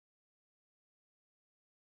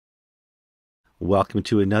Welcome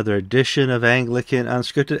to another edition of Anglican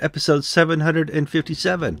Unscripted, episode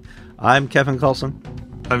 757. I'm Kevin Carlson.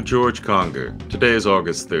 I'm George Conger. Today is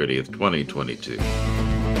August 30th, 2022.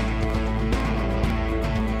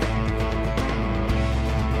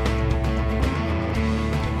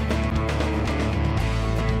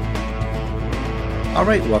 All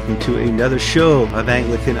right, welcome to another show of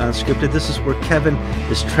Anglican Unscripted. This is where Kevin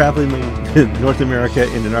is traveling North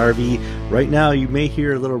America in an RV. Right now, you may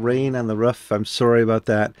hear a little rain on the roof. I'm sorry about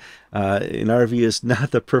that. An RV is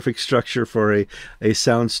not the perfect structure for a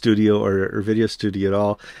sound studio or video studio at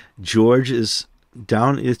all. George is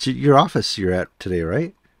down. It's your office you're at today,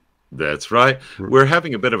 right? That's right. We're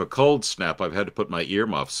having a bit of a cold snap. I've had to put my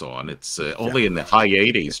earmuffs on. It's only in the high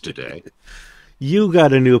 80s today. You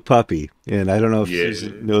got a new puppy, and I don't know if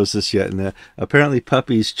Susan knows this yet. And apparently,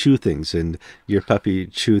 puppies chew things, and your puppy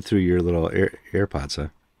chewed through your little AirPods, huh?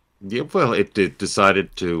 Yeah, well, it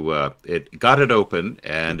decided to. It got it open,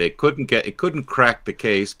 and it couldn't crack the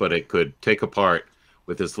case, but it could take apart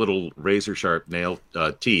with its little razor sharp nail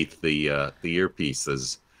teeth the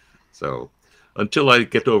earpieces. So until I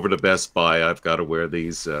get over to Best Buy, I've got to wear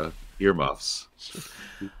these earmuffs.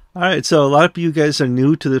 All right, so a lot of you guys are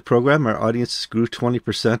new to the program. Our audience grew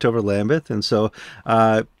 20% over Lambeth, and so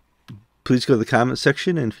please go to the comment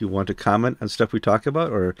section, and if you want to comment on stuff we talk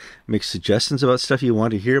about or make suggestions about stuff you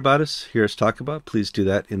want to hear us talk about, please do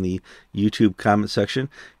that in the YouTube comment section.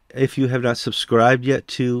 If you have not subscribed yet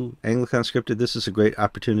to Anglican Unscripted, this is a great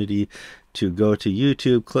opportunity to go to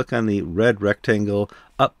YouTube, click on the red rectangle,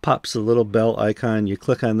 up pops the little bell icon, you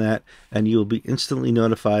click on that, and you will be instantly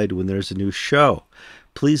notified when there's a new show.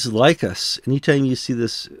 Please like us. Anytime you see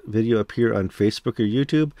this video appear on Facebook or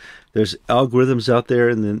YouTube, there's algorithms out there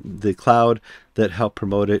in the cloud that help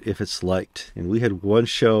promote it if it's liked. And we had one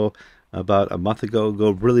show about a month ago go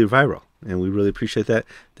really viral, and we really appreciate that.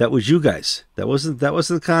 That was you guys. That wasn't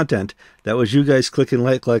the content. That was you guys clicking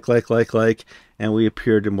like, and we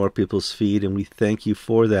appeared in more people's feed, and we thank you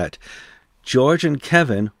for that. George and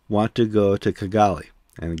Kevin want to go to Kigali.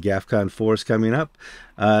 And GAFCON 4 is coming up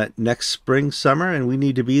next spring, summer, and we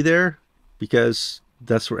need to be there because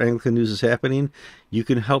that's where Anglican news is happening. You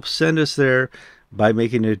can help send us there by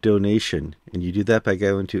making a donation, and you do that by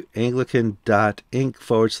going to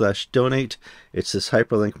anglican.inc/donate. It's this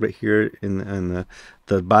hyperlink right here on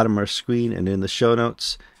the bottom of our screen and in the show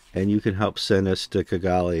notes, and you can help send us to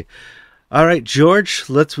Kigali. All right, George,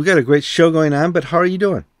 we got a great show going on, but how are you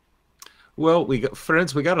doing? Well, we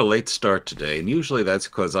got a late start today, and usually that's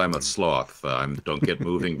because I'm a sloth. I don't get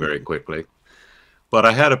moving very quickly. But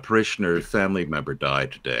I had a parishioner family member die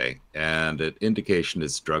today, and an indication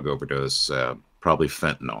is drug overdose, probably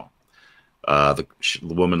fentanyl. The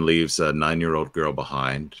woman leaves a 9-year-old girl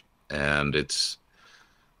behind, and it's,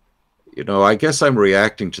 I guess I'm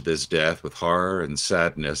reacting to this death with horror and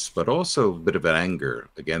sadness, but also a bit of anger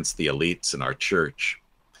against the elites in our church.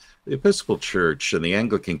 The Episcopal Church and the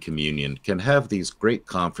Anglican Communion can have these great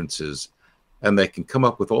conferences, and they can come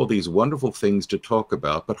up with all these wonderful things to talk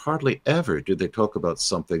about, but hardly ever do they talk about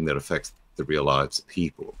something that affects the real lives of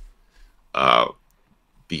people. I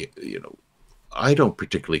don't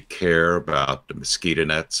particularly care about the mosquito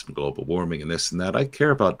nets and global warming and this and that. I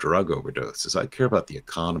care about drug overdoses. I care about the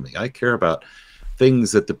economy. I care about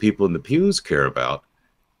things that the people in the pews care about.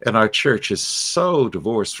 And our church is so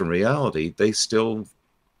divorced from reality, they still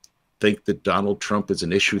think that Donald Trump is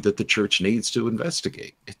an issue that the church needs to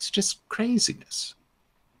investigate. It's just craziness.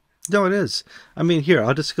 No, it is. I mean, here,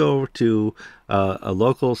 I'll just go over to a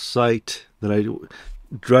local site that I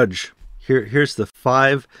Drudge. Here's the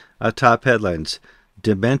 5 top headlines.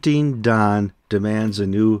 Dementing Don demands a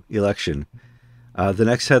new election. The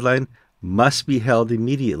next headline, must be held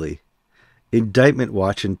immediately. Indictment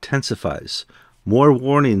watch intensifies. More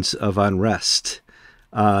warnings of unrest.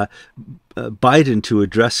 Biden to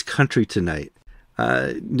address country tonight.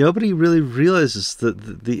 Nobody really realizes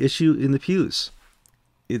the issue in the pews.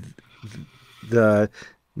 The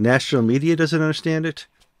national media doesn't understand it.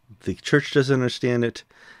 The church doesn't understand it.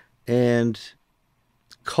 And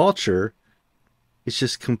culture is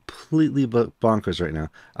just completely bonkers right now.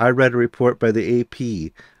 I read a report by the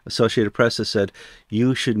AP, Associated Press, that said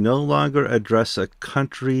you should no longer address a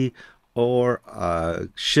country or a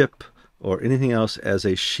ship or anything else as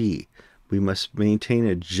a she. We must maintain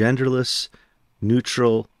a genderless,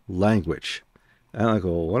 neutral language. And I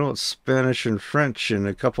go, what about Spanish and French and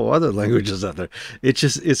a couple other languages out there?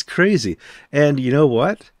 It's crazy. And you know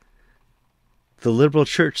what? The liberal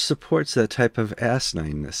church supports that type of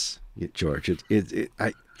asinineness, George. It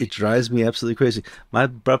drives me absolutely crazy. My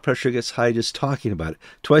blood pressure gets high just talking about it.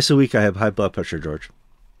 Twice a week I have high blood pressure, George.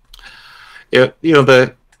 Yeah,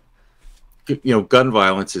 gun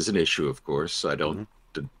violence is an issue, of course. I don't Mm-hmm.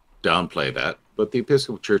 downplay that. But the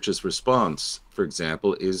Episcopal Church's response, for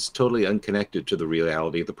example, is totally unconnected to the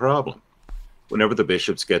reality of the problem. Whenever the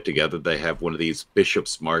bishops get together, they have one of these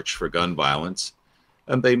bishops' march for gun violence,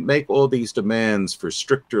 and they make all these demands for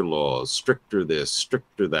stricter laws, stricter this,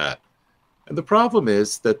 stricter that. And the problem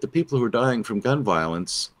is that the people who are dying from gun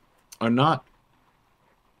violence are not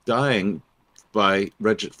dying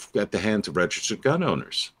at the hands of registered gun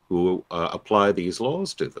owners who apply these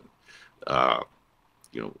laws to them. Uh,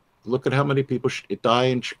 Look at how many people die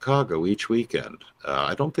in Chicago each weekend.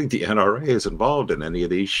 I don't think the NRA is involved in any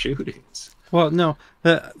of these shootings. Well, no.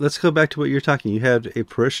 Let's go back to what you're talking. You had a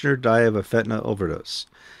parishioner die of a fentanyl overdose,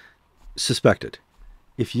 suspected.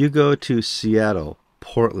 If you go to Seattle,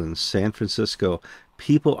 Portland, San Francisco,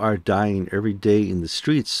 people are dying every day in the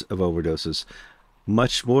streets of overdoses,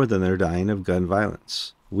 much more than they're dying of gun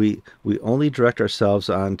violence. We only direct ourselves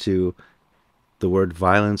onto the word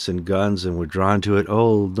violence and guns, and we're drawn to it.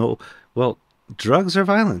 Oh, no. Well, drugs are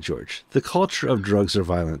violent, George. The culture of drugs are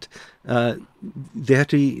violent. They have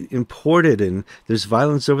to be imported, and there's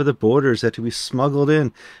violence over the borders that have to be smuggled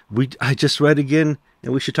in. I just read again,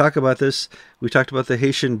 and we should talk about this. We talked about the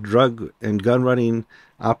Haitian drug and gun running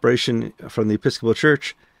operation from the Episcopal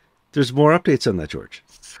Church. There's more updates on that, George.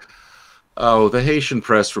 Oh, the Haitian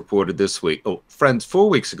press reported this week. Oh, friends, 4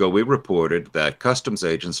 weeks ago, we reported that customs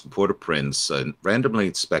agents in Port-au-Prince randomly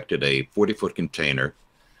inspected a 40-foot container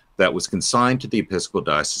that was consigned to the Episcopal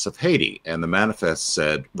Diocese of Haiti, and the manifest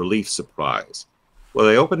said relief supplies. Well,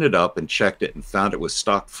 they opened it up and checked it and found it was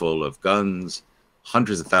stocked full of guns,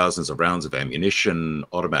 hundreds of thousands of rounds of ammunition,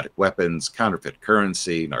 automatic weapons, counterfeit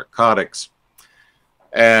currency, narcotics.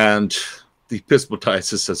 And the Episcopal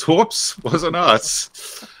Diocese says, whoops, wasn't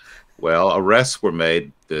us. Well, arrests were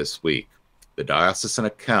made this week. The diocesan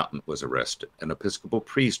accountant was arrested, an Episcopal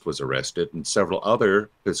priest was arrested, and several other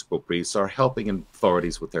Episcopal priests are helping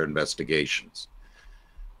authorities with their investigations.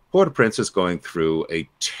 Port-au-Prince is going through a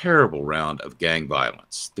terrible round of gang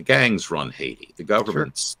violence. The gangs run Haiti. The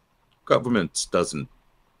government doesn't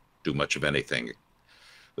do much of anything.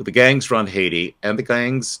 But the gangs run Haiti, and the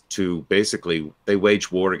gangs they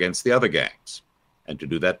wage war against the other gangs. And to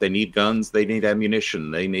do that, they need guns, they need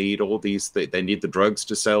ammunition, they need all these, they need the drugs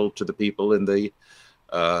to sell to the people in the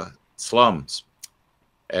slums.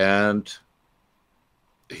 And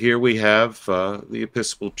here we have the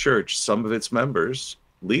Episcopal Church. Some of its members,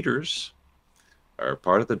 leaders, are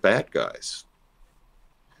part of the bad guys.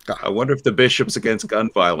 I wonder if the bishops against gun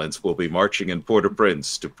violence will be marching in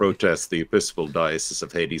Port-au-Prince to protest the Episcopal Diocese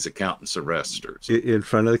of Haiti's accountant's arrest. In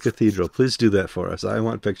front of the cathedral. Please do that for us. I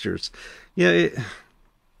want pictures. Yeah,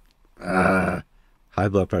 high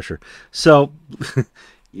blood pressure. So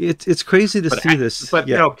it's crazy to see this. But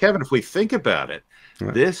yeah. Kevin, if we think about it,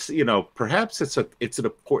 this, perhaps it's an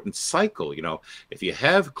important cycle. If you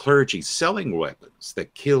have clergy selling weapons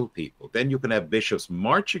that kill people, then you can have bishops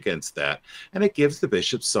march against that, and it gives the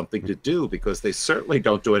bishops something to do, because they certainly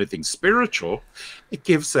don't do anything spiritual. It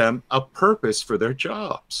gives them a purpose for their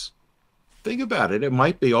jobs. Think about it. It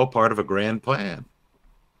might be all part of a grand plan.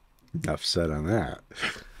 Enough said on that.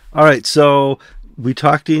 All right, so we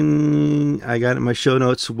talked I got in my show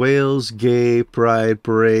notes, Wales Gay Pride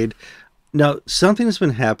Parade. Now, something has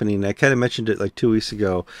been happening, I kind of mentioned it like 2 weeks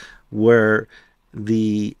ago, where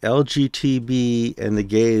the LGBT and the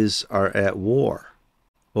gays are at war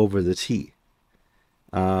over the tea.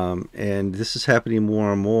 And this is happening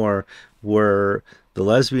more and more, where the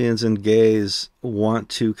lesbians and gays want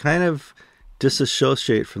to kind of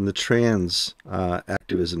disassociate from the trans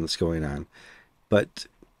activism that's going on. But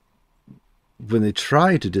when they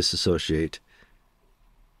try to disassociate,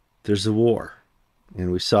 there's a war.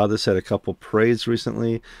 And we saw this at a couple parades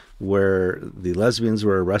recently, where the lesbians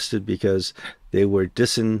were arrested because they were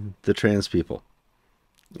dissing the trans people.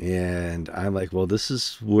 And I'm like, well, this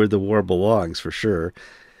is where the war belongs for sure.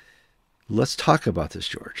 Let's talk about this,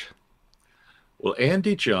 George. Well,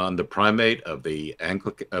 Andy John, the primate of the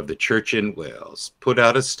Church in Wales, put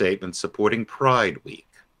out a statement supporting Pride Week.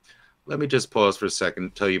 Let me just pause for a second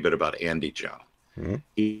and tell you a bit about Andy John. Mm-hmm.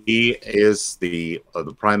 He is the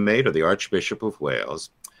primate or the Archbishop of Wales.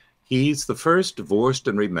 He's the first divorced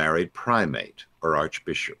and remarried primate or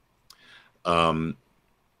archbishop. And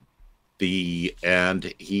he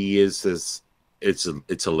is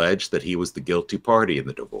it's alleged that he was the guilty party in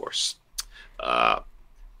the divorce.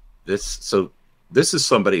 This is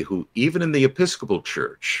somebody who, even in the Episcopal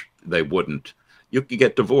Church, they wouldn't. You can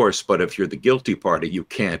get divorced, but if you're the guilty party, you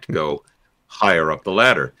can't go higher up the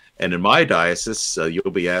ladder. And in my diocese,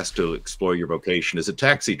 you'll be asked to explore your vocation as a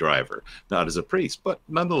taxi driver, not as a priest. But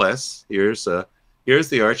nonetheless, here's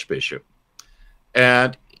the Archbishop.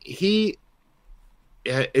 And he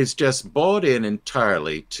is just bought in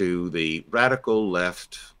entirely to the radical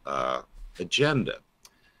left agenda.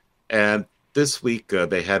 And this week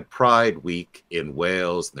they had Pride Week in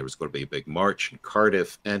Wales, and there was going to be a big march in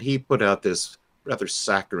Cardiff. And he put out this rather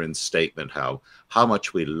saccharine statement how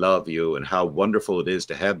much we love you and how wonderful it is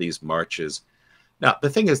to have these marches. Now, the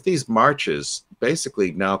thing is, these marches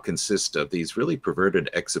basically now consist of these really perverted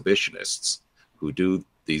exhibitionists who do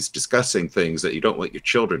these disgusting things that you don't want your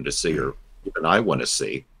children to see, or even I want to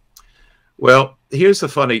see. Well, here's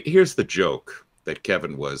the joke that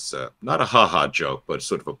Kevin was, not a ha-ha joke, but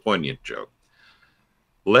sort of a poignant joke.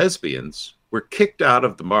 Lesbians were kicked out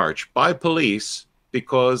of the march by police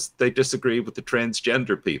because they disagree with the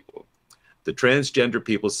transgender people. The transgender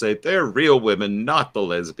people say they're real women, not the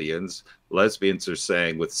lesbians. Lesbians are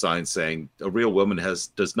saying, with signs saying, a real woman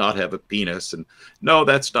does not have a penis. And no,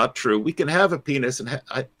 that's not true. We can have a penis. And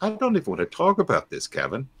I don't even want to talk about this,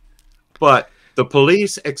 Kevin. But the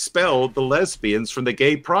police expelled the lesbians from the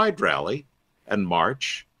gay pride rally and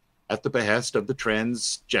march at the behest of the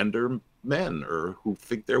transgender men, or who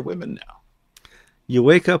think they're women now. You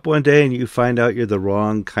wake up one day and you find out you're the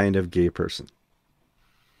wrong kind of gay person.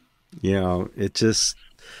 You know, it's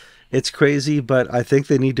crazy, but I think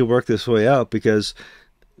they need to work this way out, because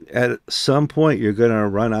at some point you're going to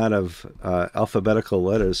run out of alphabetical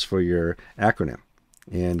letters for your acronym.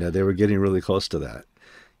 And they were getting really close to that.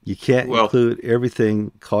 You can't include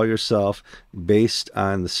everything, call yourself, based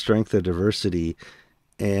on the strength of diversity,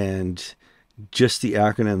 and just the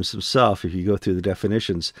acronyms themselves. If you go through the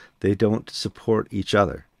definitions, they don't support each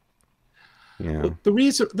other. Yeah. Well,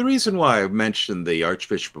 the reason why I mentioned the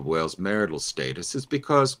Archbishop of Wales' marital status is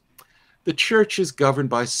because the church is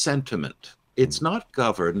governed by sentiment. It's not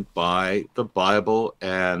governed by the Bible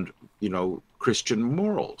and, Christian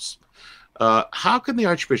morals. How can the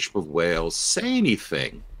Archbishop of Wales say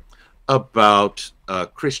anything about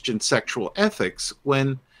Christian sexual ethics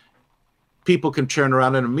when people can turn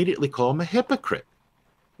around and immediately call him a hypocrite?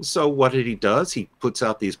 So what did he do? He puts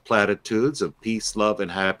out these platitudes of peace, love,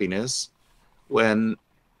 and happiness, when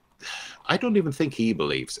I don't even think he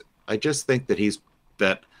believes it. I just think that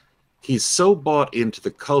he's so bought into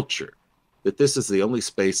the culture that this is the only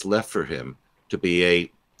space left for him to be a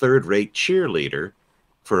third-rate cheerleader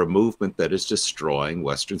for a movement that is destroying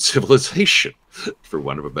Western civilization, for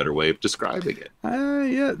want of a better way of describing it.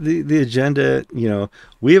 Yeah, the agenda,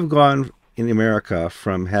 we have gone in America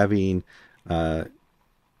from having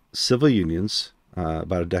civil unions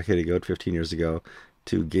about a decade ago, 15 years ago,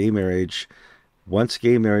 to gay marriage. Once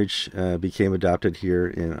gay marriage became adopted here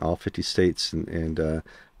in all 50 states and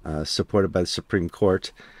supported by the Supreme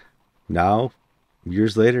Court, now,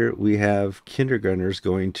 years later, we have kindergartners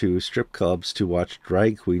going to strip clubs to watch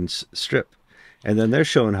drag queens strip. And then they're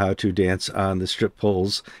shown how to dance on the strip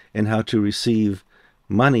poles and how to receive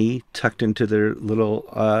money tucked into their little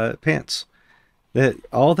pants.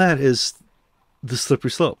 All that is the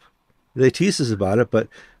slippery slope. They tease us about it, but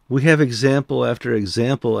we have example after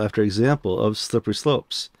example after example of slippery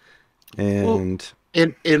slopes. And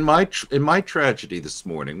in my tragedy this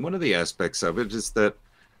morning, one of the aspects of it is that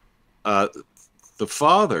the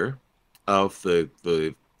father of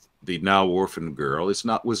the now orphaned girl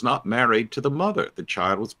was not married to the mother. The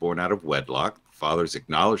child was born out of wedlock. The father's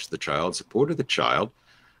acknowledged the child, supported the child.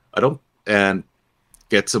 And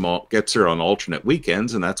gets her on alternate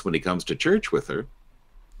weekends, and that's when he comes to church with her.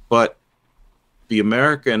 But the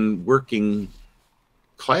American working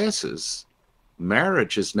classes,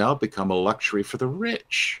 marriage has now become a luxury for the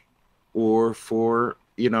rich, or for,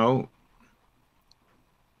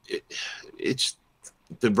 it's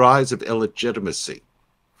the rise of illegitimacy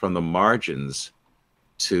from the margins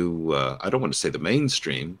to, I don't want to say the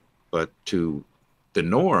mainstream, but to the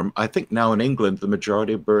norm. I think now in England, the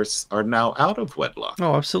majority of births are now out of wedlock.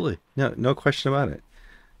 Oh, absolutely. No question about it.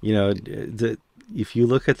 If you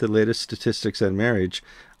look at the latest statistics on marriage,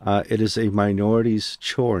 it is a minority's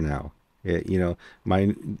chore now.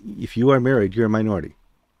 If you are married, you're a minority.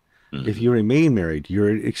 Mm-hmm. If you remain married, you're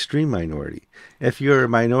an extreme minority. If you're a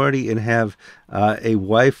minority and have a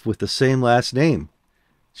wife with the same last name,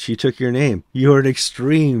 she took your name, you're an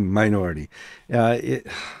extreme minority.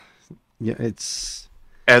 It's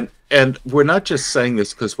and we're not just saying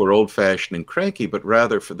this because we're old-fashioned and cranky, but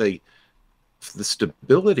rather for the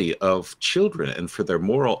stability of children and for their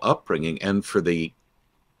moral upbringing and for the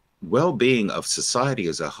well-being of society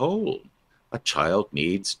as a whole. A child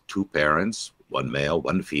needs two parents, one male,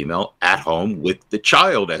 one female, at home with the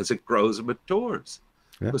child as it grows and matures.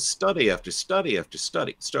 Yeah. With study after study after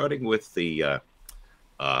study, starting with the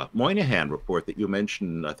Moynihan report that you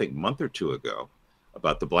mentioned, I think, a month or two ago,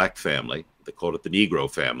 about the black family, they called it the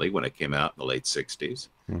Negro family when it came out in the late 60s,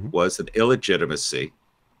 Mm-hmm. was that illegitimacy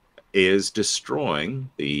is destroying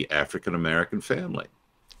the African American family.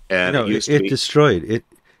 And it used to It be, destroyed it.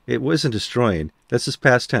 It wasn't destroying. That's just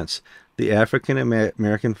past tense. The African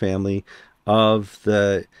American family of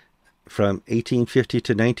the from 1850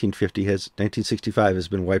 to 1965 has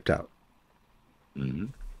been wiped out. mhm,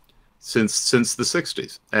 since the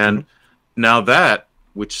 60s. Mm-hmm. And now that,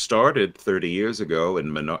 which started 30 years ago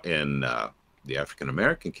in the African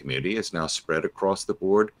American community, is now spread across the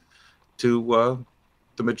board to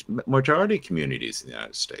the majority communities in the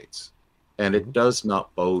United States. And Mm-hmm. it does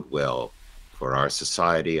not bode well for our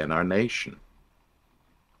society and our nation.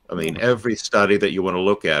 I mean, No. every study that you want to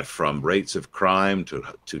look at, from rates of crime to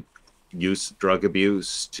drug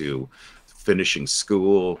abuse to finishing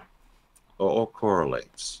school, all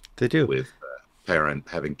correlates They do. with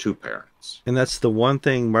having two parents. And that's the one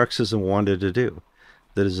thing Marxism wanted to do.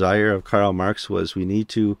 The desire of Karl Marx was we need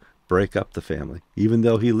to break up the family, even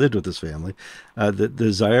though he lived with his family. The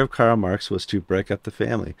desire of Karl Marx was to break up the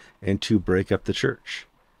family and to break up the church.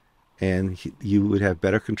 And you would have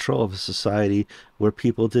better control of a society where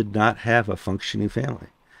people did not have a functioning family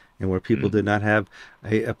and where people did not have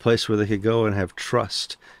a place where they could go and have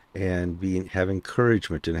trust and have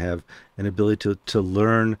encouragement and have an ability to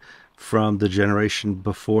learn from the generation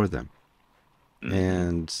before them.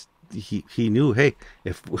 And he knew, hey,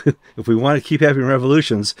 if if we want to keep having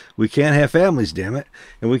revolutions, we can't have families, damn it,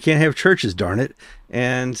 and we can't have churches, darn it.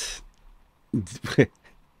 And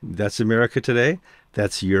that's America today.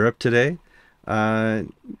 That's Europe today.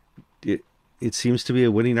 It seems to be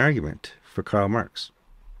a winning argument for Karl Marx.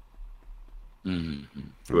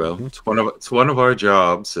 Well, it's one of our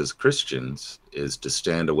jobs as Christians is to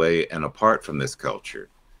stand away and apart from this culture.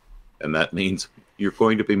 And that means you're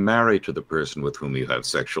going to be married to the person with whom you have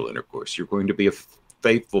sexual intercourse. You're going to be a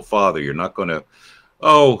faithful father. You're not going to,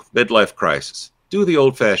 oh, midlife crisis. Do the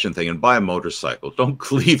old-fashioned thing and buy a motorcycle.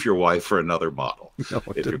 Don't leave your wife for another model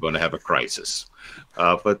if you're going to have a crisis.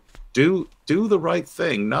 But do the right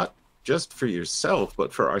thing, not just for yourself,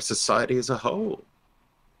 but for our society as a whole.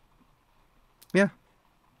 Yeah.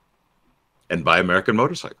 And buy American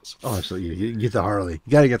motorcycles. Oh, absolutely. You get the Harley.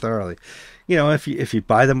 You got to get the Harley. If you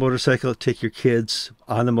buy the motorcycle, take your kids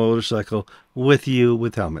on the motorcycle with you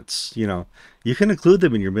with helmets. You can include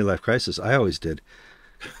them in your midlife crisis. I always did.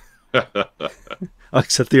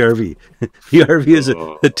 Except the RV. The RV is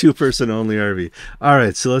a two-person only RV. All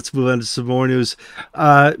right, so let's move on to some more news.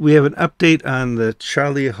 We have an update on the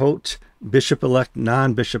Charlie Holt, bishop-elect,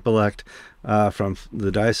 non-bishop-elect from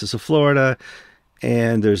the Diocese of Florida.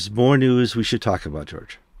 And there's more news we should talk about,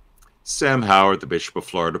 George. Sam Howard, the Bishop of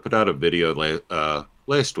Florida, put out a video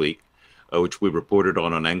last week, which we reported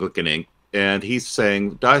on Anglican Inc. And he's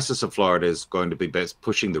saying Diocese of Florida is going to be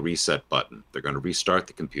pushing the reset button. They're going to restart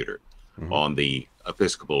the computer on the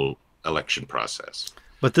Episcopal election process.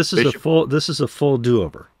 But this is a full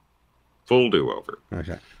do-over. Full do-over.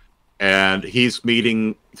 Okay. And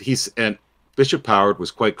and Bishop Howard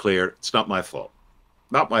was quite clear, it's not my fault.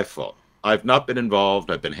 Not my fault. I've not been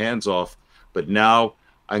involved. I've been hands off, but now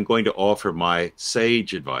I'm going to offer my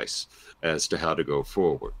sage advice as to how to go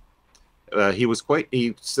forward.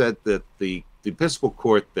 He said that the Episcopal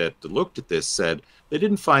Court that looked at this said they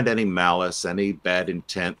didn't find any malice, any bad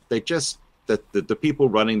intent. They just, that the people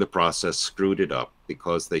running the process screwed it up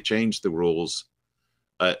because they changed the rules.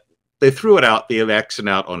 They threw the election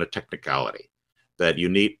out on a technicality that you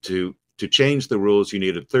need to change the rules. You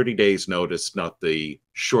needed 30 days notice, not the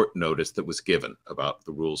short notice that was given about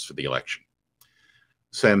the rules for the election.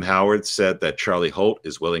 Sam Howard said that Charlie Holt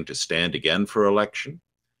is willing to stand again for election.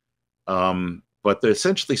 But they're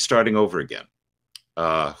essentially starting over again.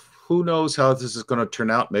 Who knows how this is going to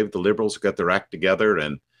turn out? Maybe the Liberals get their act together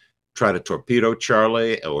and try to torpedo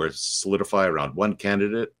Charlie or solidify around one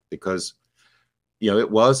candidate, because,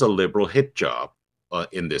 it was a Liberal hit job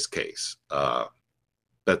in this case.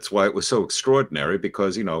 That's why it was so extraordinary,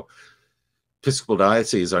 because, Episcopal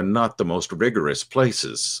dioceses are not the most rigorous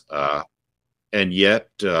places. And yet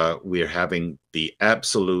we're having the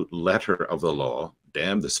absolute letter of the law,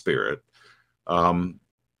 damn the spirit,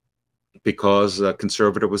 because a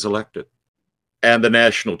conservative was elected. And the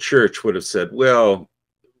national church would have said, well,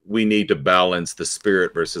 we need to balance the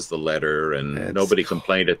spirit versus the letter, and nobody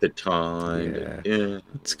complained at the time. Yeah.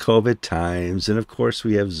 It's COVID times, and of course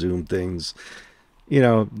we have Zoom things.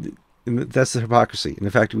 That's the hypocrisy. And in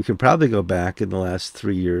fact, we can probably go back in the last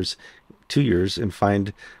 2 years, and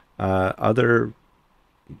find other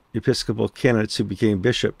Episcopal candidates who became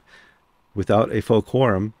bishop without a full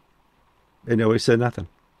quorum, and nobody said nothing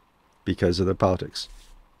because of the politics.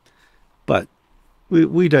 But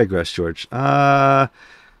we digress, George.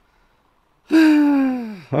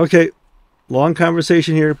 Okay, long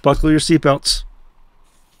conversation here. Buckle your seatbelts.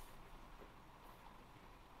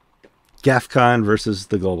 GAFCON versus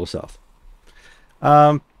the Global South.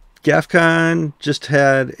 GAFCON just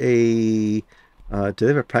had a. Did they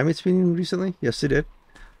have a primates meeting recently? Yes, they did.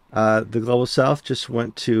 The Global South just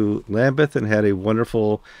went to Lambeth and had a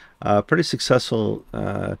wonderful, pretty successful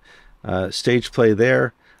stage play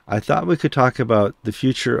there. I thought we could talk about the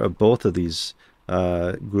future of both of these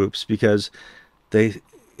groups because they,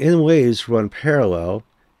 in ways, run parallel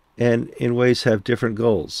and in ways have different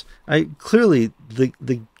goals. Clearly,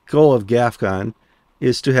 the goal of GAFCON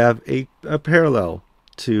is to have a parallel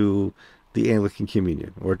to the Anglican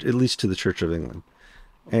Communion, or at least to the Church of England.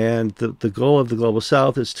 And the goal of the Global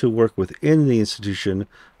South is to work within the institution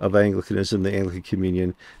of Anglicanism, the Anglican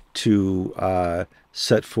Communion, to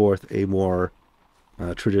set forth a more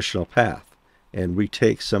traditional path and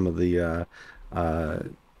retake some of the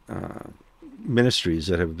ministries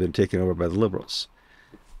that have been taken over by the liberals.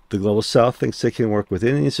 The Global South thinks they can work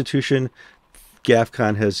within the institution.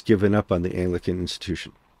 GAFCON has given up on the Anglican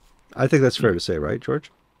institution. I think that's fair to say, right,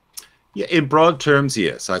 George? Yeah, in broad terms,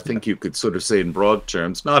 yes. I think you could sort of say in broad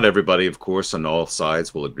terms. Not everybody, of course, on all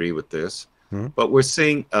sides will agree with this. But we're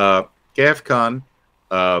seeing GAFCON,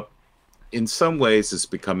 in some ways, is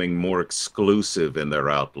becoming more exclusive in their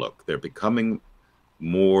outlook. They're becoming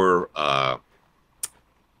more, well,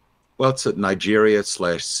 it's a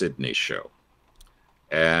Nigeria/Sydney show.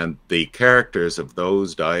 And the characters of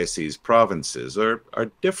those diocese provinces are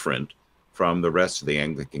different from the rest of the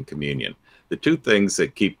Anglican Communion. The two things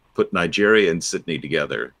that put Nigeria and Sydney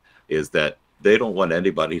together is that they don't want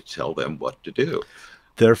anybody to tell them what to do.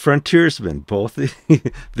 They're frontiersmen, both the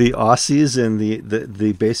Aussies and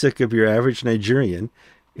the basic of your average Nigerian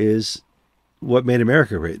is what made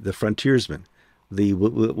America great, the frontiersmen.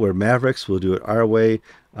 We're mavericks, we'll do it our way,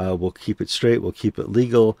 we'll keep it straight, we'll keep it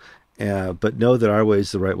legal, but know that our way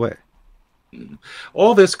is the right way.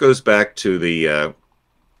 All this goes back to the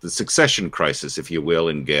succession crisis, if you will,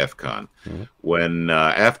 in GAFCON. When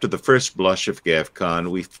after the first blush of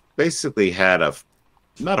GAFCON, we basically had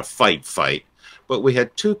not a fight, but we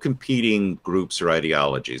had two competing groups or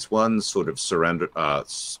ideologies. One sort of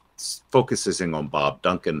focusing on Bob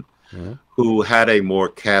Duncan, who had a more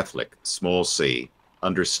Catholic, small c,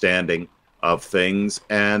 understanding of things,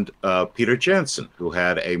 and Peter Jensen, who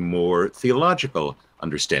had a more theological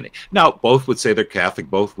understanding. Now, both would say they're Catholic,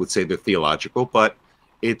 both would say they're theological, but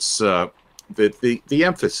it's the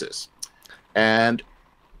emphasis. And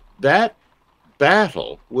that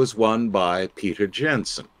battle was won by Peter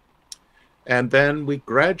Jensen. And then we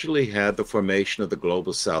gradually had the formation of the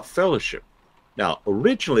Global South Fellowship. Now,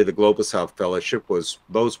 originally, the Global South Fellowship was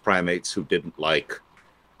those primates who didn't like,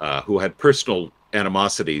 who had personal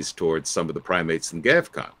animosities towards some of the primates in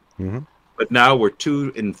GAFCON. But now we're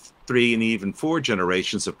 2 and 3 and even 4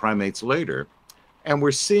 generations of primates later, and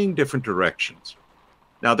we're seeing different directions.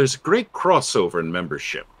 Now, there's a great crossover in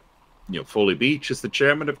membership. You know, Foley Beach is the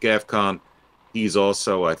chairman of GAFCON. He's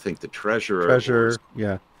also, I think, the treasurer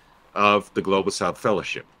of the Global South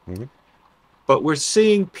Fellowship. But we're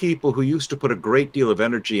seeing people who used to put a great deal of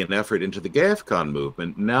energy and effort into the GAFCON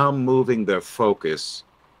movement now moving their focus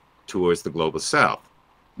towards the Global South.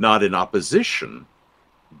 Not in opposition,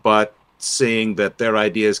 but seeing that their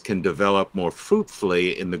ideas can develop more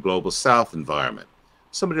fruitfully in the Global South environment.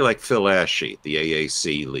 Somebody like Phil Ashey, the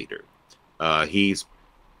AAC leader. He's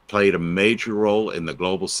played a major role in the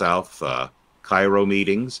Global South Cairo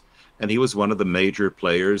meetings, and he was one of the major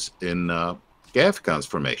players in GAFCON's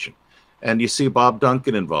formation. And you see Bob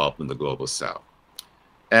Duncan involved in the Global South.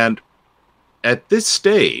 And at this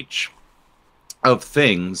stage of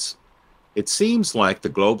things, it seems like the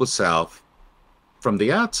Global South, from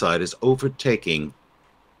the outside, is overtaking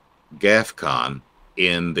GAFCON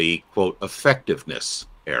in the, quote, effectiveness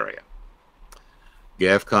area.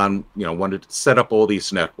 GAFCON, wanted to set up all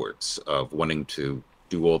these networks of wanting to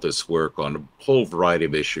do all this work on a whole variety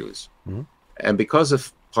of issues. And because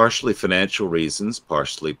of partially financial reasons,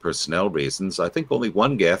 partially personnel reasons, I think only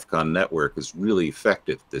one GAFCON network is really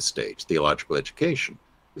effective at this stage, theological education,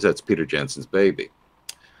 because that's Peter Jensen's baby.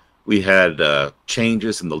 We had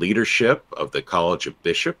changes in the leadership of the College of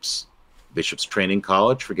Bishops, Bishops Training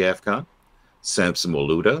College for GAFCON. Samson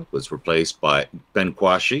Waluda was replaced by Ben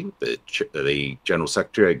Kwashi, the General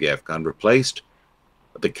Secretary of GAFCON, replaced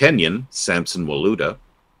the Kenyan Samson Waluda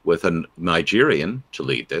with a Nigerian to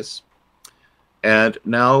lead this. And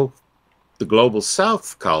now the Global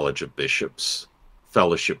South College of Bishops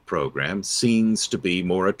fellowship program seems to be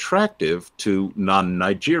more attractive to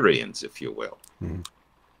non-Nigerians, if you will.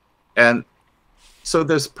 And So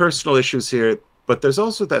there's personal issues here, but there's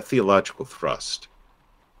also that theological thrust.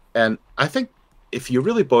 And I think if you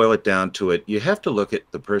really boil it down to it, you have to look at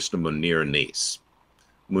the person of Munir Nice.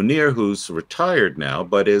 Munir, who's retired now,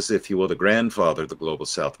 but is, if you will, the grandfather of the Global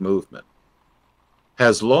South movement,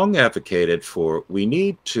 has long advocated for we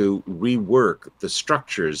need to rework the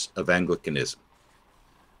structures of Anglicanism.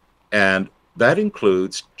 And that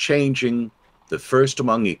includes changing the first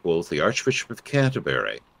among equals, the Archbishop of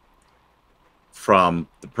Canterbury, from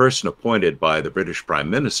the person appointed by the British Prime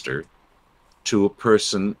Minister to a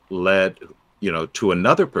person led, to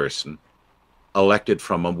another person elected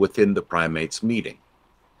from within the primate's meeting.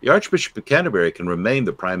 The Archbishop of Canterbury can remain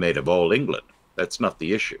the primate of all England. That's not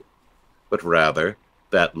the issue. But rather,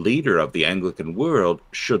 that leader of the Anglican world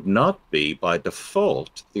should not be, by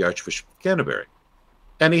default, the Archbishop of Canterbury.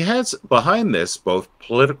 And he has behind this both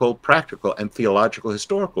political, practical, and theological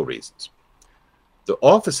historical reasons. The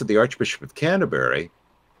office of the Archbishop of Canterbury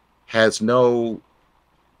has no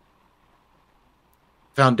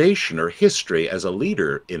foundation or history as a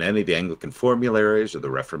leader in any of the Anglican formularies or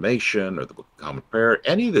the Reformation or the Book of Common Prayer,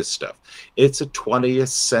 any of this stuff. It's a 20th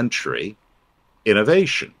century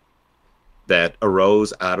innovation that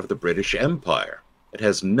arose out of the British Empire. It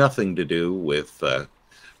has nothing to do with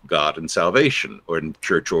God and salvation or in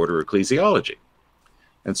church order ecclesiology.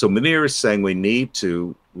 And so Munir is saying we need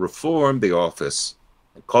to reform the office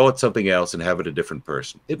and call it something else and have it a different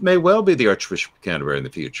person. It may well be the Archbishop of Canterbury in the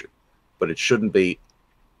future, but it shouldn't be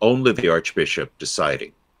only the Archbishop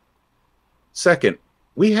deciding. Second,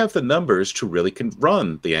 we have the numbers to really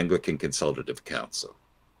run the Anglican Consultative Council.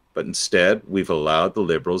 But instead, we've allowed the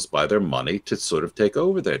Liberals, by their money, to sort of take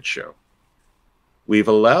over that show. We've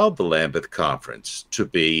allowed the Lambeth Conference to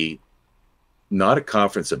be not a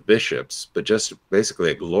conference of bishops, but just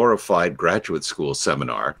basically a glorified graduate school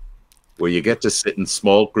seminar where you get to sit in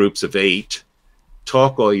small groups of 8,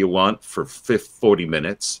 talk all you want for 40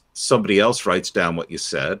 minutes, somebody else writes down what you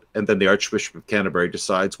said, and then the Archbishop of Canterbury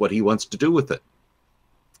decides what he wants to do with it.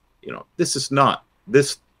 This is not,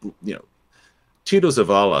 Tito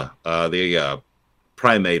Zavala, the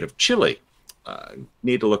primate of Chile,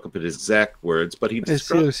 need to look up at his exact words, but it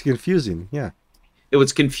was confusing, yeah. It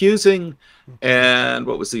was confusing, and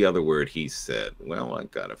what was the other word he said? Well, I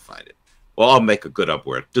gotta find it. Well, I'll make a good up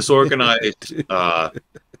word. Disorganized, here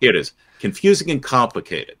it is. Confusing and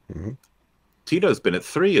complicated. Mm-hmm. Tito's been at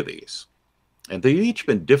 3 of these, and they've each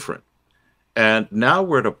been different. And now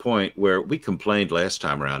we're at a point where we complained last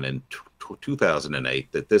time around in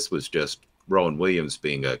 2008 that this was just Rowan Williams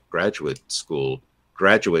being a graduate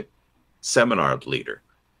seminar leader.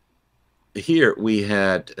 Here we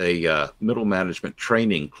had a middle management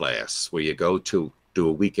training class where you go to do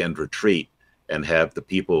a weekend retreat and have the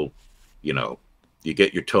people, you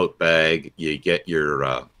get your tote bag, you get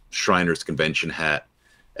your Shriners Convention hat,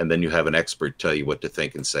 and then you have an expert tell you what to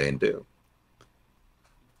think and say and do.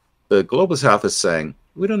 The Global South is saying,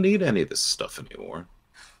 we don't need any of this stuff anymore,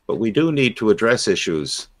 but we do need to address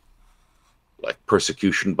issues like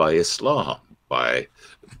persecution by Islam, by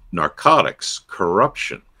narcotics,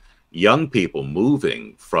 corruption, young people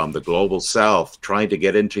moving from the Global South, trying to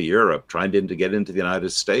get into Europe, trying to get into the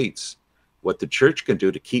United States, what the church can do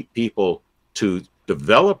to keep people to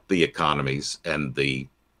develop the economies and the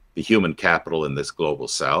human capital in this Global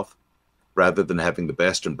South, rather than having the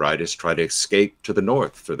best and brightest try to escape to the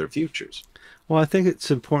north for their futures. Well, I think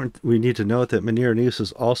it's important, we need to note that Munir Nice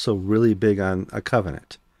is also really big on a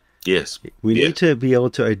covenant. Yes. We need to be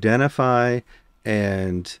able to identify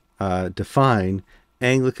and define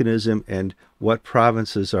Anglicanism and what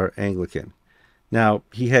provinces are Anglican. Now,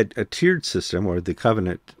 he had a tiered system, or the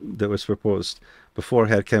covenant that was proposed before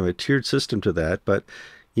had kind of a tiered system to that, but,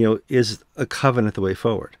 is a covenant the way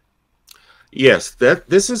forward? Yes,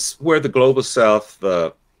 this is where the Global South,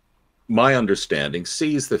 my understanding,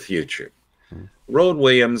 sees the future. Mm-hmm. Rowan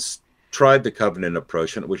Williams tried the covenant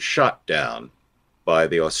approach, and it was shot down by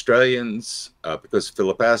the Australians because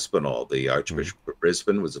Philip Aspinall, the Archbishop of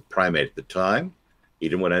Brisbane, was a primate at the time. He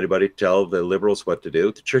didn't want anybody to tell the Liberals what to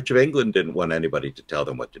do. The Church of England didn't want anybody to tell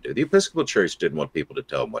them what to do. The Episcopal Church didn't want people to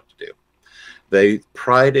tell them what to do. They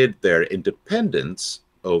prided their independence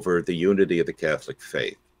over the unity of the Catholic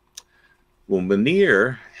faith. Well,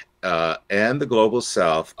 Munir and the Global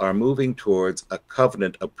South are moving towards a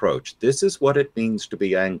covenant approach. This is what it means to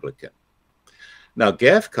be Anglican. Now,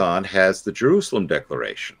 GAFCON has the Jerusalem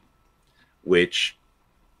Declaration, which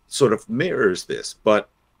sort of mirrors this, but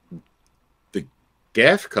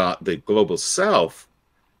the Global South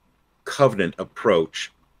covenant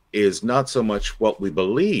approach is not so much what we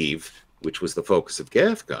believe, which was the focus of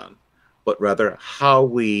GAFCON, but rather how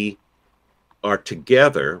we are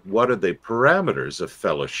together, what are the parameters of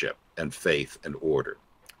fellowship and faith and order?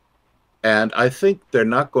 And I think they're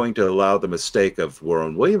not going to allow the mistake of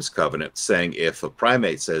Warren Williams' covenant saying if a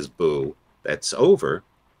primate says boo, that's over,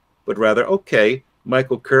 but rather, okay,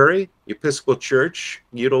 Michael Curry, Episcopal Church,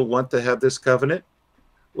 you don't want to have this covenant?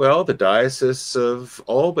 Well, the Diocese of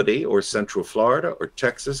Albany or Central Florida or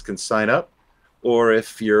Texas can sign up. Or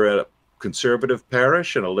if you're a conservative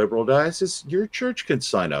parish and a liberal diocese, your church can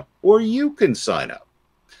sign up, or you can sign up.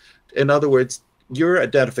 In other words, your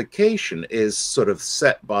identification is sort of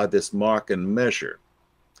set by this mark and measure.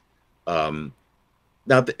 Now,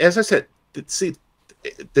 as I said, see,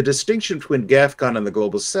 the distinction between GAFCON and the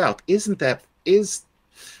Global South it's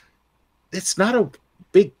not a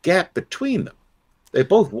big gap between them. They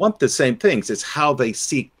both want the same things. It's how they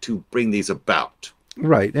seek to bring these about.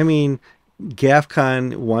 Right. I mean,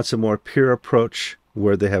 GAFCON wants a more pure approach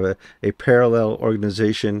where they have a parallel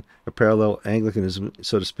organization, a parallel Anglicanism,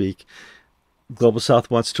 so to speak. Global South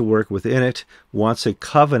wants to work within it, wants a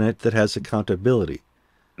covenant that has accountability.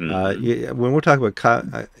 When we're talking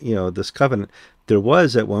about this covenant, there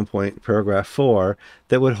was at one point paragraph 4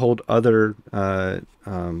 that would hold other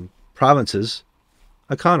provinces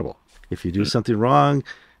accountable. If you do something wrong,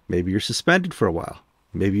 maybe you're suspended for a while.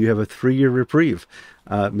 Maybe you have a 3-year reprieve.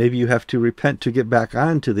 Maybe you have to repent to get back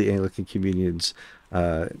onto the Anglican Communion's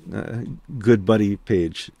good buddy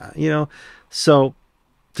page. So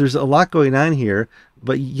there's a lot going on here.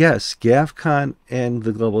 But yes, GAFCON and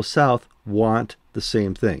the Global South want the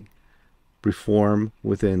same thing: reform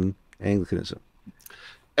within Anglicanism.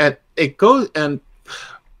 And it goes, and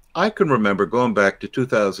I can remember going back to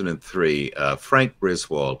 2003, Frank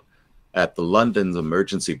Griswold at the London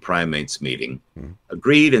Emergency Primates meeting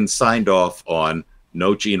agreed and signed off on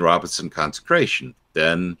no Gene Robinson consecration.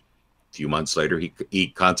 Then a few months later, he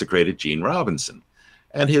consecrated Gene Robinson.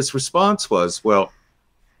 And his response was, well,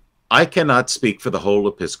 I cannot speak for the whole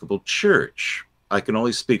Episcopal Church. I can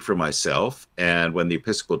only speak for myself. And when the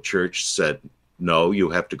Episcopal Church said, no, you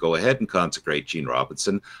have to go ahead and consecrate Gene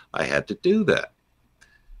Robinson, I had to do that.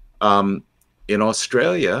 In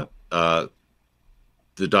Australia, the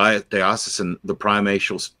diocesan,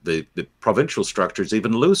 the provincial structure is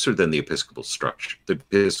even looser than the Episcopal structure, the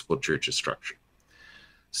Episcopal Church's structure.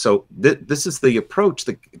 So this is the approach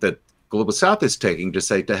that Global South is taking,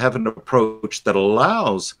 to have an approach that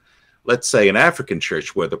allows, let's say, an African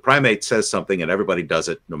church where the primate says something and everybody does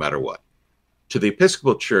it no matter what, to the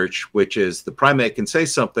Episcopal Church, which is the primate can say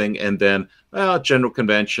something and then, well, General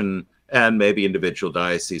Convention and maybe individual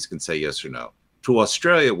dioceses can say yes or no. To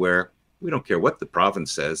Australia, where we don't care what the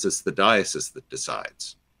province says, it's the diocese that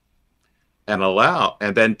decides.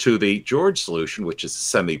 And then to the George solution, which is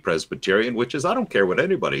semi-Presbyterian, which is, I don't care what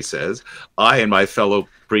anybody says. I and my fellow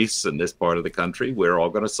priests in this part of the country, we're all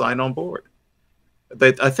going to sign on board.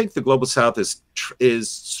 I think the Global South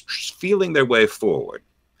is feeling their way forward.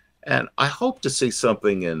 And I hope to see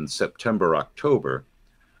something in September, October,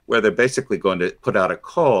 where they're basically going to put out a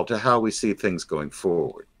call to how we see things going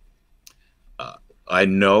forward. I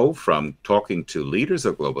know from talking to leaders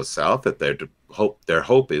of Global South that their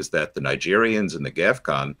hope is that the Nigerians and the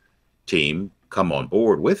GAFCON team come on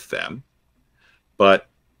board with them, but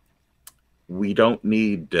we don't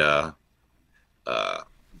need to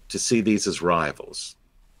see these as rivals.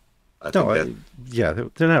 Yeah,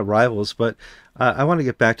 they're not rivals, but I want to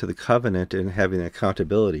get back to the covenant and having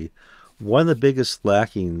accountability. One of the biggest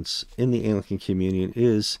lackings in the Anglican Communion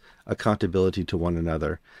is accountability to one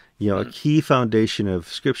another. A key foundation of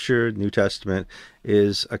Scripture, New Testament,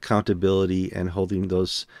 is accountability and holding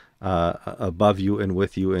those above you and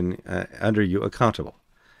with you and under you accountable,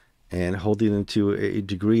 and holding them to a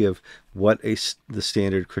degree of what the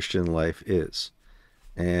standard Christian life is.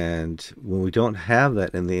 And when we don't have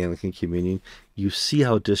that in the Anglican Communion, you see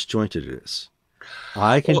how disjointed it is.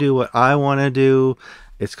 I can do what I want to do.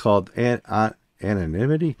 It's called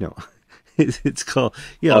anonymity? No. It's called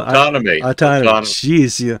autonomy. Autonomy.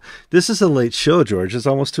 Jeez, this is a late show, George. It's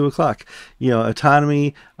almost 2:00.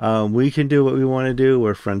 Autonomy. We can do what we want to do.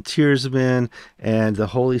 We're frontiersmen, and the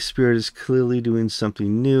Holy Spirit is clearly doing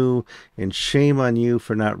something new. And shame on you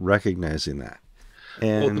for not recognizing that.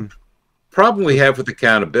 And the problem we have with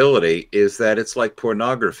accountability is that it's like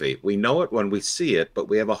pornography. We know it when we see it, but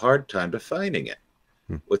we have a hard time defining it.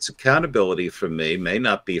 What's accountability for me may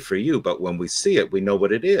not be for you, but when we see it, we know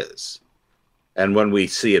what it is. And when we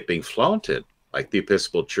see it being flaunted, like the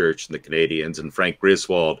Episcopal Church and the Canadians and Frank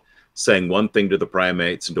Griswold saying one thing to the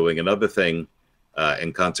primates and doing another thing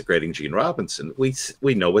and consecrating Gene Robinson, we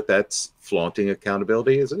know what that's flaunting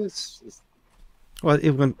accountability is. Well,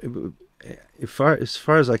 as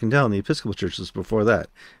far as I can tell, in the Episcopal churches before that,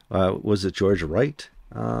 Was it George Wright?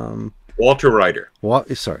 Walter Ryder.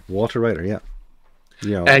 Walter Ryder.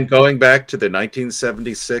 Yeah. And going back to the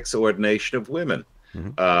 1976 ordination of women,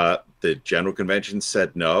 the General Convention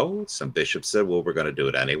said no. Some bishops said, well, we're going to do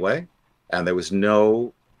it anyway. And there was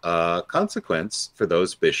no consequence for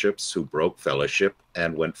those bishops who broke fellowship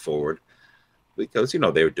and went forward because, they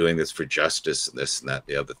were doing this for justice and this and that,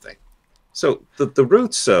 the other thing. So the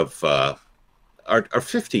roots of are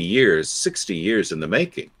 50 years, 60 years in the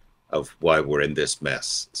making of why we're in this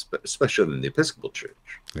mess, especially in the Episcopal Church.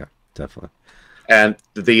 Yeah, definitely. And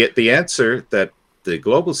the answer that the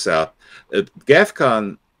Global South,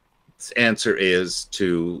 GAFCON's answer is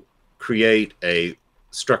to create a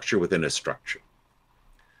structure within a structure.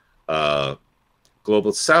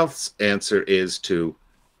 Global South's answer is to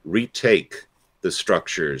retake the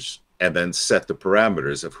structures and then set the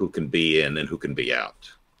parameters of who can be in and who can be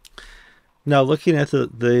out. Now, looking at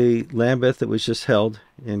the Lambeth that was just held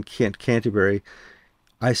in Canterbury,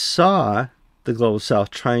 I saw the Global South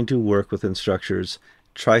trying to work within structures,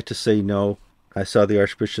 try to say no. I saw the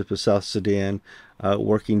Archbishop of South Sudan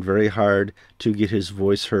working very hard to get his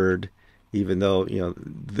voice heard, even though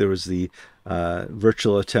there was the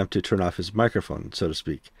virtual attempt to turn off his microphone, so to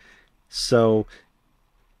speak. So,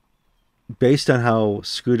 based on how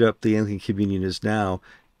screwed up the Anglican Communion is now,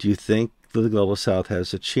 do you think the Global South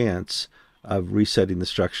has a chance of resetting the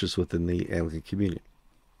structures within the Anglican Communion?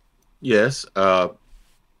 Yes.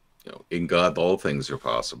 In God, all things are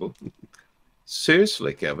possible.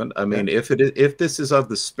 Seriously, Kevin. I mean, if this is of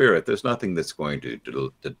the Spirit, there's nothing that's going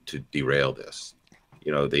to derail this.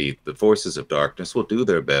 The forces of darkness will do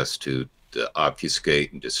their best to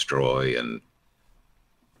obfuscate and destroy,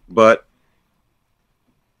 but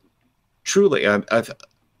truly,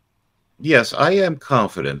 yes, I am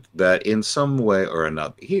confident that in some way or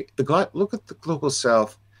another, look at the Global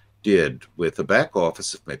South did with a back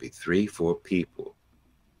office of maybe 3-4 people,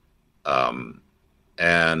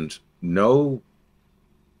 and no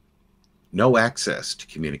access to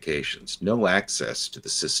communications, no access to the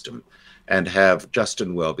system, and have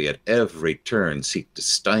Justin Welby at every turn seek to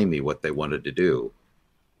stymie what they wanted to do.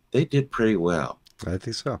 They did pretty well. I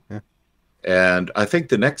think so, yeah. And I think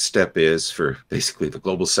the next step is for basically the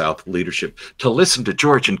Global South leadership to listen to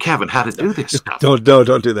George and Kevin how to do this stuff. Don't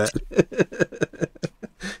do that.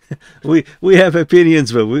 we have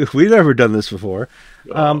opinions, but we've never done this before.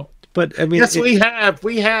 But I mean, yes, we have.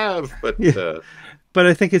 But yeah. But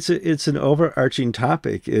I think it's an overarching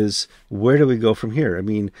topic: is where do we go from here? I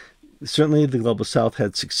mean, certainly the Global South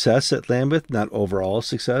had success at Lambeth, not overall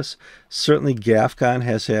success. Certainly, GAFCON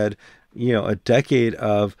has had a decade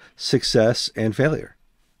of success and failure.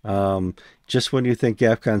 Just when you think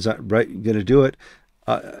GAFCON's not going to do it,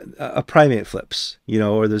 a primate flips,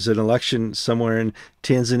 or there's an election somewhere in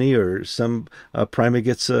Tanzania, or some primate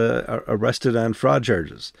gets arrested on fraud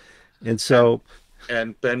charges. And so...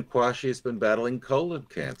 And Ben Kwashi has been battling colon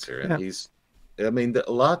cancer, and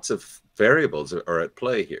lots of variables are at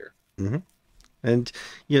play here. Mm-hmm. And,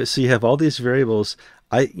 so you have all these variables.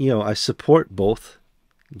 I support both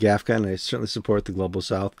GAFCON, and I certainly support the Global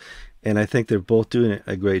South, and I think they're both doing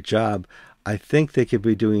a great job. I think they could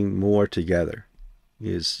be doing more together,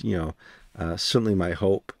 is certainly my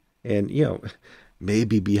hope. And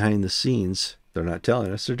maybe behind the scenes they're not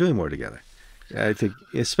telling us they're doing more together. I think,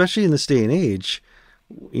 especially in this day and age,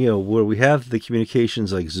 where we have the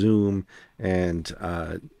communications like Zoom and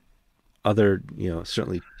other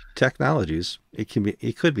certainly technologies, it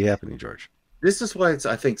could be happening, George. This is why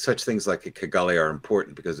I think such things like a Kigali are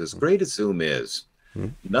important, because as great as Zoom is,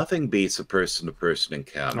 nothing beats a person-to-person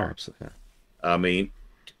encounter. Oh, absolutely. I mean,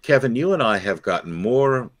 Kevin, you and I have gotten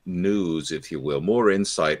more news, if you will, more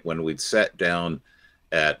insight when we've sat down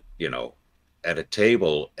at a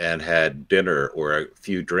table and had dinner or a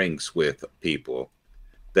few drinks with people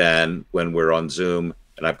than when we're on Zoom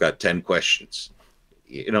and I've got 10 questions.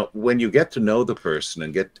 When you get to know the person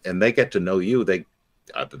and they get to know you,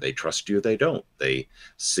 either they trust you or they don't. They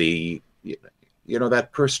see,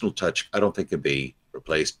 that personal touch, I don't think can be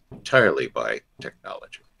replaced entirely by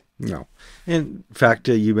technology. No. In fact,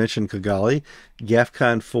 you mentioned Kigali.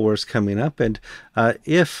 GAFCON 4 is coming up. And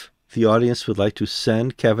if the audience would like to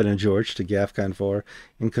send Kevin and George to GAFCON 4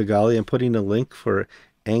 in Kigali, I'm putting a link for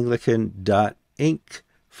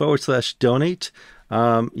Anglican.inc/donate.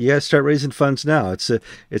 You guys start raising funds now.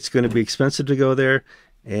 It's going to be expensive to go there.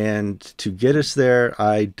 And to get us there,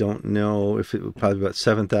 I don't know if it would probably about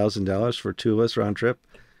 $7,000 for two of us round trip.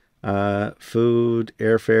 Food,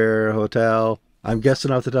 airfare, hotel. I'm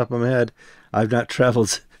guessing off the top of my head. I've not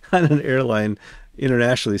traveled on an airline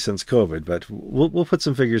internationally since COVID, but we'll put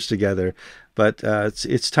some figures together. But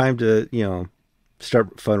it's time to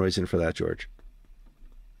start fundraising for that, George.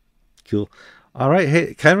 Cool. All right.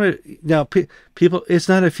 Hey, kind of now, people, it's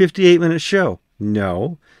not a 58-minute show.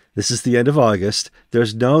 No, this is the end of August.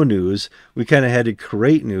 There's no news. We kind of had to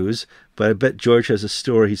create news, but I bet George has a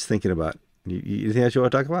story he's thinking about. You think that's what you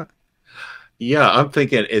want to talk about? Yeah, I'm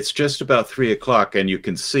thinking it's just about 3 o'clock, and you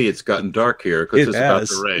can see it's gotten dark here because it's about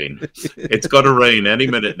to rain. It's going to rain any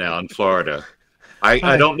minute now in Florida.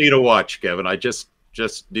 I don't need a watch, Kevin. I just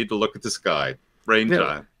need to look at the sky. Rain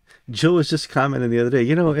time. Jill was just commenting the other day,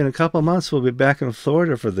 in a couple of months we'll be back in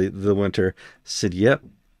Florida for the winter. I said, yep,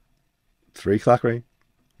 3 o'clock rain.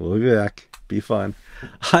 We'll be back. Be fun.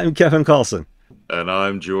 I'm Kevin Carlson. And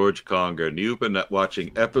I'm George Conger, and you've been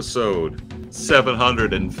watching episode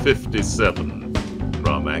 757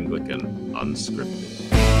 from Anglican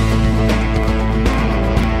Unscripted.